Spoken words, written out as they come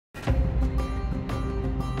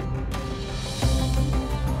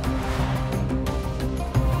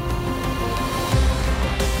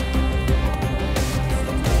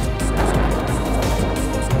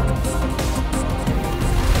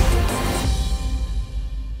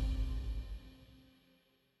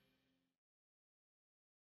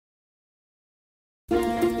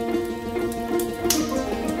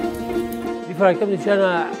Before I came to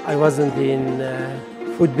China, I wasn't in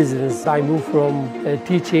food business. I moved from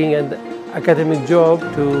teaching and academic job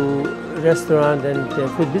to restaurant and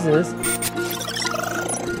food business.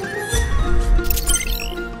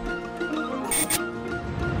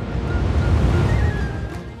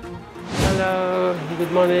 Hello,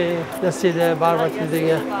 good morning. Let's see the bar what you're doing.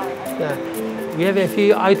 Yeah. We have a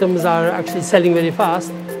few items are actually selling very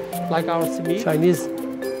fast, like our Chinese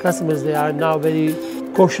customers. They are now very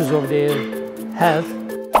cautious of their health.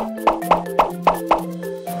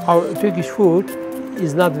 Our Turkish food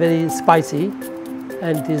is not very spicy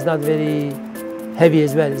and is not very heavy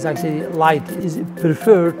as well. It's actually light. It's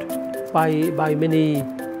preferred by many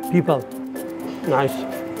people. Nice.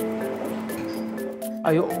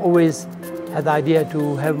 I always had the idea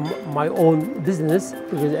to have my own business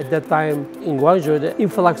because at that time in Guangzhou, the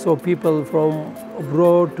influx of people from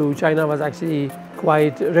abroad to China was actually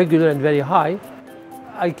quite regular and very high.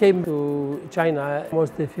 I came to China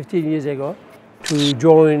almost 15 years ago to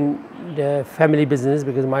join the family business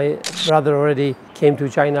because my brother already came to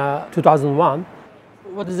China 2001.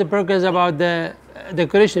 What is the progress about the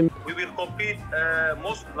decoration? We will complete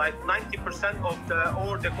most like 90% of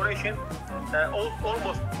our decoration.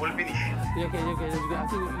 Almost will finish. Okay, that's good. I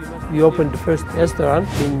think we opened the first restaurant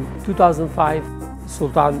in 2005,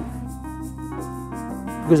 Sultan.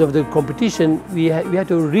 Because of the competition, we had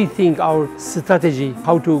to rethink our strategy,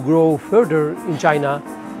 how to grow further in China.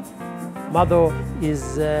 Mado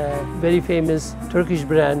is a very famous Turkish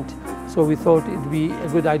brand, so we thought it would be a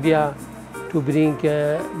good idea to bring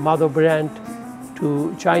Mado brand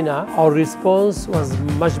to China. Our response was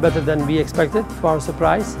much better than we expected, to our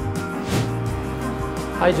surprise.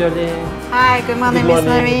 Hi, Jolie. Hi, good morning, Miss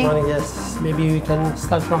Neville. Good morning, yes. Maybe we can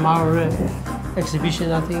start from our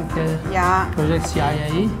exhibition, I think. Yeah. Project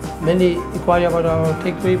CIA. Many inquiry about our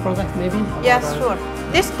takeaway product, maybe? Yes, sure.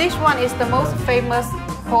 This one is the most famous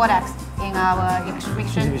product in our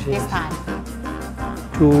exhibition this time.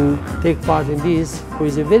 To take part in this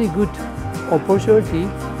is a very good opportunity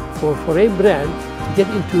for a brand to get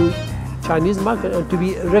into Chinese market and to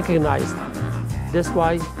be recognized. That's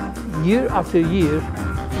why year after year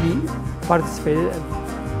we participated.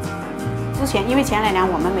 之前因为前2年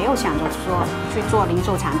我们没有想着说去做零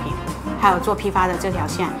售产品，还有做批发的这条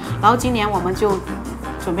线，然后今年我们就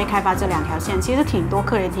准备开发这2条线，其实挺多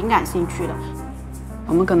客人挺感兴趣的。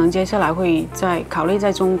我们可能接下来会考虑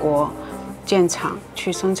在中国建厂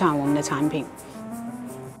去生产我们的产品。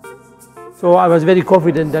So I was very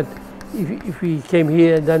confident that if we came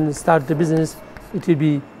here and then start the business, it will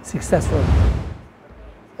be successful.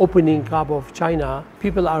 Opening up of China,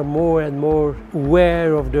 people are more and more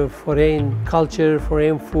aware of the foreign culture,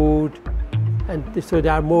 foreign food, and so they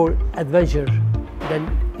are more adventurous than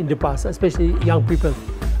in the past, especially young people.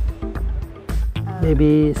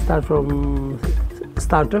 Maybe start from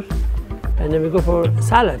starter, and then we go for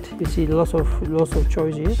salad. You see lots of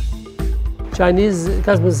choice here. Chinese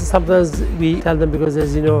customers, sometimes we tell them because,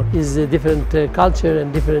 as you know, is a different culture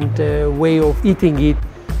and different way of eating it.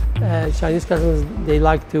 Chinese customers, they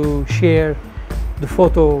like to share the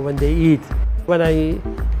photo when they eat. When I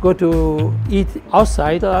go to eat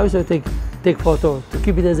outside, I also take photo to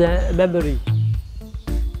keep it as a memory.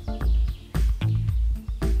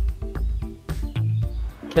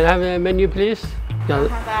 Can I have a menu, please? Have a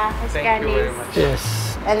Thank you very much.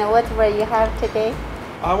 Yes. And what will you have today?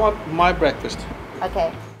 I want my breakfast.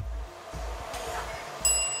 Okay.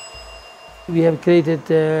 We have created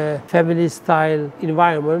a family-style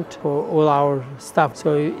environment for all our staff.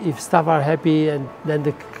 So if staff are happy, and then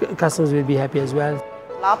the customers will be happy as well.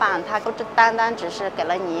 老板他不单单只是给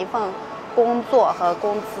了你一份工作和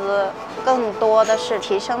工资，更多的是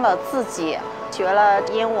提升了自己。学了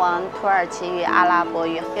英文、土耳其语、阿拉伯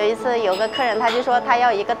语。有一次有个客人他就说他要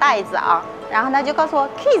一个袋子啊，然后他就告诉我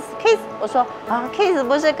kiss， 我说啊 kiss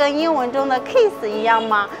不是跟英文中的 kiss 一样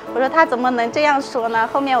吗？我说他怎么能这样说呢？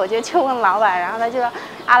后面我就去问老板，然后他就说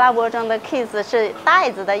阿拉伯中的 kiss 是袋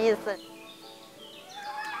子的意思。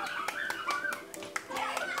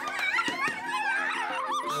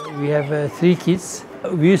We have 3 kids.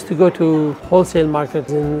 We used to go to wholesale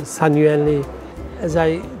markets in Sanyuanli. As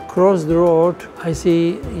I cross the road, I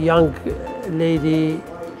see a young lady,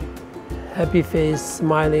 happy face,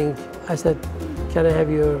 smiling. I said, "Can I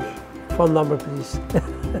have your phone number, please?"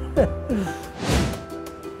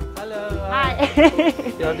 Hello. Hi.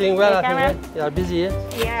 You are doing well, I think, right? You are busy, yeah?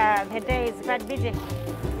 Yeah, today is quite busy.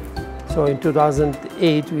 So in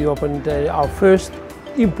 2008, we opened our first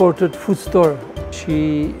imported food store.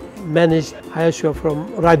 She managed Hayasho from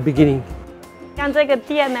right beginning. 像这个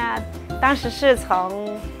店呢，当时是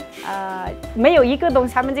从没有一个东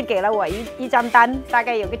西，他们就给了我一张单，大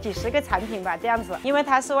概有个几十个产品吧，这样子。因为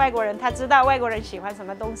他是外国人，他知道外国人喜欢什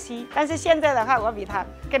么东西。但是现在的话，我比他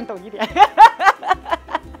更懂一点。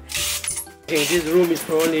Okay, this room is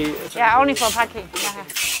for only. Yeah, only for packing.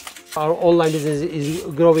 Our online business is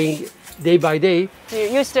growing day by day.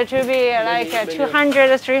 It used to be like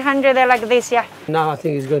 200, 300, like this, yeah. Now I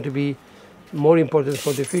think it's going to be more important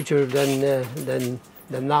for the future than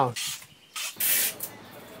now.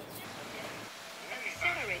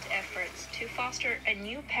 Accelerate efforts to foster a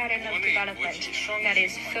new pattern of development that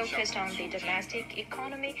is focused on the domestic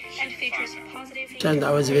economy and features positive. And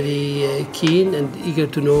I was very keen and eager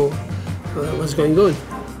to know what's going on.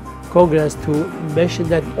 Congress to mention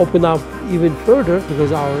that open up even further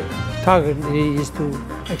because our target is to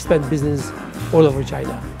expand business all over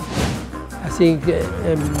China. I think it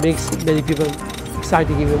makes many people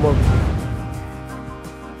excited even more.